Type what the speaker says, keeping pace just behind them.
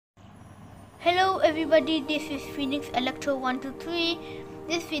Hello everybody, this is Phoenix Electro 123.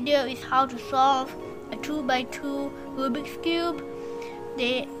 This video is how to solve a 2x2 Rubik's Cube.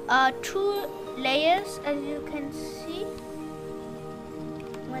 There are two layers as you can see.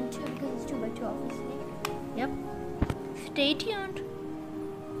 1, 2 because it's 2x2 obviously. Yep. Stay tuned.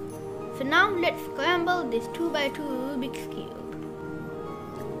 So now let's scramble this 2x2 Rubik's Cube.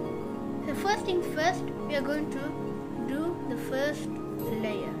 So first things first, we are going to do the first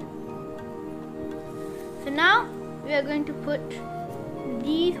layer. So now we are going to put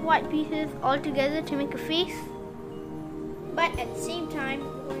these white pieces all together to make a face, But at the same time,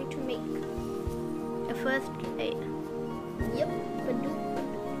 we're going to make. the first layer. Yep, but do.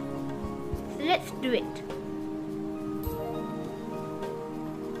 So let's do it.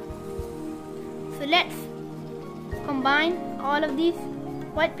 So let's combine all of these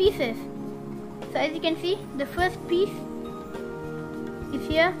white pieces. So as you can see, the first piece is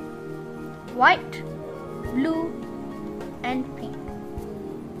here, white, blue and pink.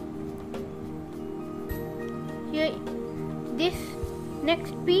 Here, this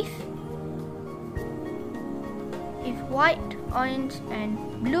next piece is white, orange and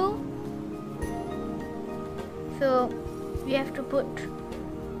blue. So we have to put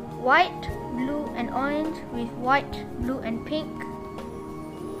white, blue and orange with white, blue and pink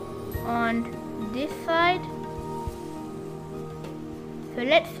on this side. So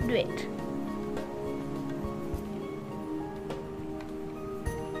let's do it.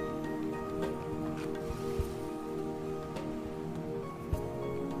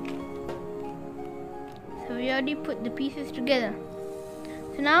 So we already put the pieces together.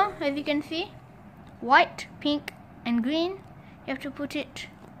 So now as you can see, white, pink and green, you have to put it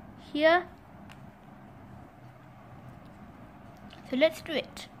here. So let's do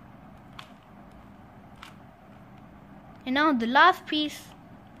it. And now the last piece,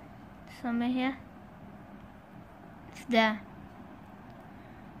 somewhere here, it's there.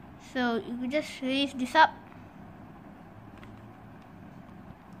 So you just raise this up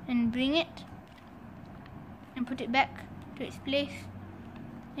and bring it and put it back to its place,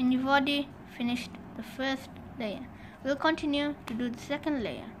 and you've already finished the first layer. We'll continue to do the second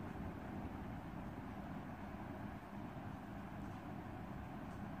layer.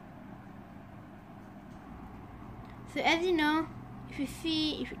 So as you know, if you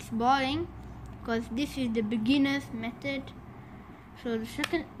see if it's boring, because this is the beginner's method. So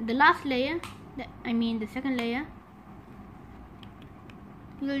the last layer, the second layer,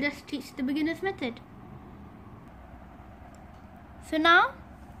 we'll just teach the beginner's method. So now,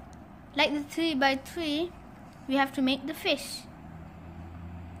 like the 3x3, we have to make the fish.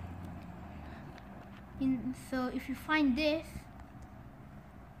 So if you find this,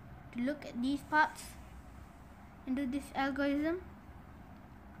 to look at these parts and do this algorithm: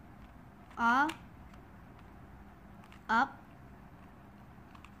 R, up,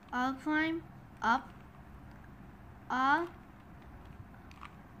 R prime, up, R,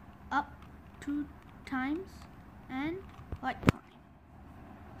 up 2 times, and right prime.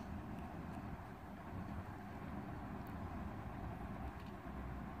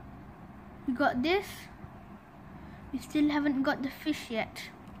 We got this. We still haven't got the fish yet.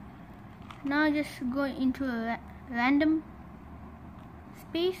 Now just go into a random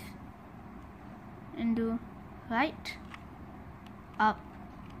space and do right, up,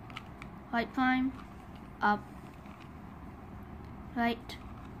 right prime, up, right,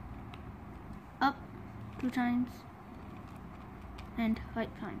 up 2 times, and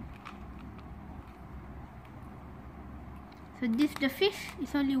right prime. So this, the fish,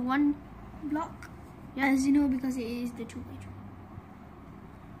 is only one block. Yeah, as you know, because it is the 2x2.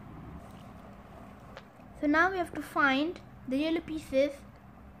 So now we have to find the yellow pieces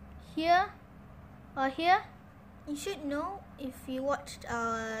here or here. You should know if you watched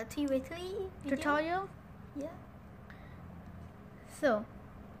our 3x3 video. Tutorial. Yeah. So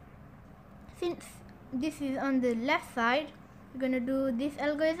since this is on the left side, we're going to do this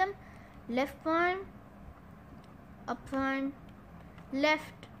algorithm: left prime, up prime,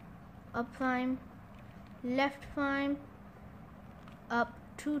 left, up prime, left prime, up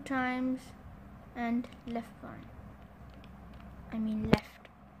 2 times, and left prime. Left.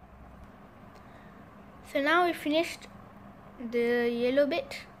 So now we finished the yellow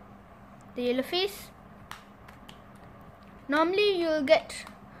bit, the yellow face. Normally you'll get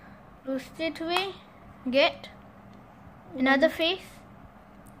to straight away get another face.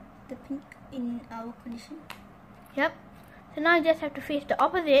 The pink in our condition. Yep. So now you just have to face the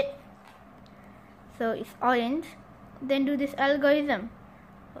opposite. So it's orange. Then do this algorithm: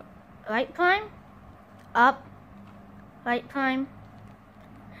 right prime, up, right prime,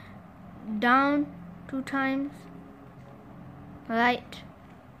 down 2 times, right,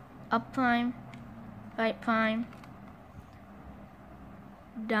 up prime, right prime,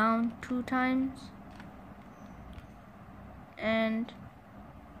 down 2 times, and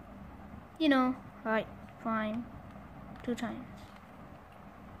right prime 2 times.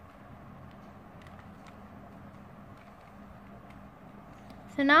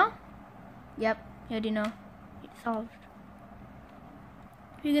 So now, yep, you already know it's solved.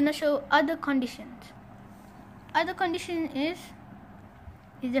 We're gonna show other conditions. Other condition is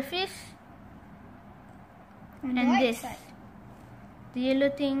the fish On the and right this. side. The yellow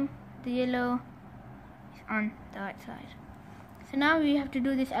thing, the yellow is on the right side. So now we have to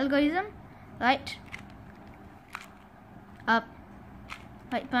do this algorithm. Right, up,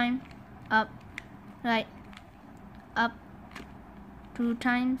 right prime, up, right, up 2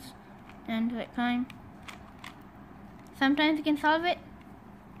 times, and right prime. Sometimes you can solve it,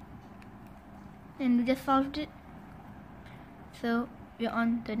 and we just solved it. So we're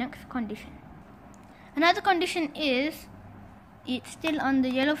on the next condition. Another condition is it's still on the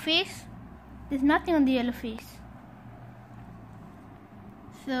yellow face. There's nothing on the yellow face.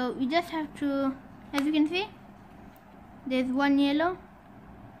 So we just have to, as you can see, there's one yellow.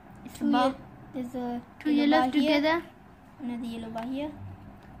 It's about There's a 2 yellows together. Another yellow bar here.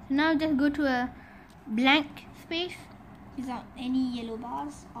 So now just go to a blank space Without any yellow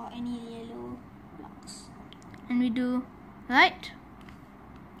bars or any yellow blocks. and we do right,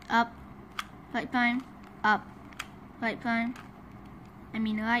 up, right prime, up, right prime.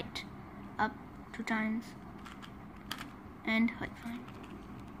 Right, up 2 times, and right prime.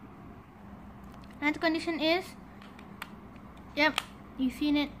 Another condition is, yep, you've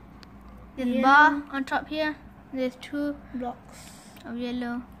seen it. There's Yellow. bar on top here. There's 2 Blocks. of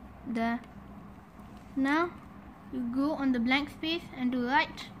yellow there. Now you go on the blank space and do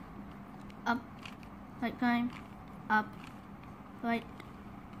right, up, right prime, up, right,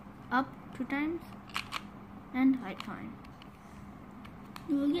 up 2 times, and right prime.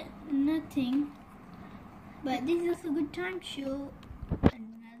 You will get nothing. But this is also a good time to show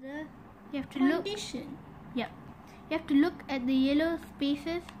another You have to look. condition. Yeah, you have to look at the yellow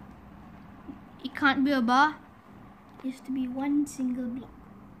spaces. It can't be a bar. It has to be one single block.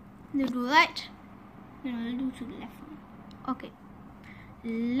 You do right. No, I'll do to the left one. Okay.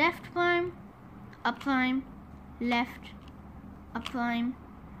 Left prime, up prime, left, up prime,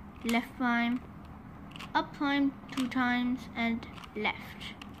 left prime, up prime 2 times, and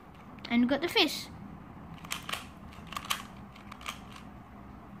left. And you got the fish.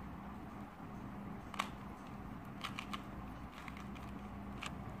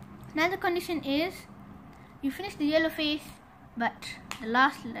 Another condition is you finish the yellow face, but the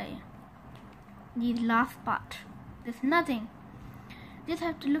last layer, the last part, there's nothing. Just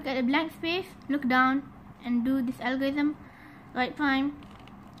have to look at a blank space, look down, and do this algorithm. Right prime,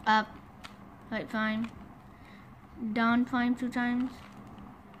 up, right prime, down prime 2 times,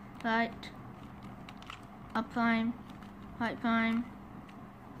 right, up prime, right prime,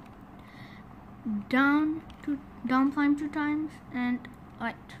 down prime 2 times, and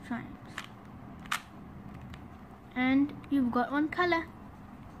right 2 times. And you've got one color,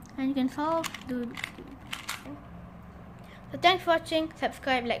 and you can solve the Rubik's Cube. So thanks for watching.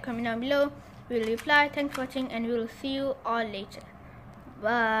 Subscribe, like, comment down below. We will reply. Thanks for watching, and we will see you all later.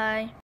 Bye.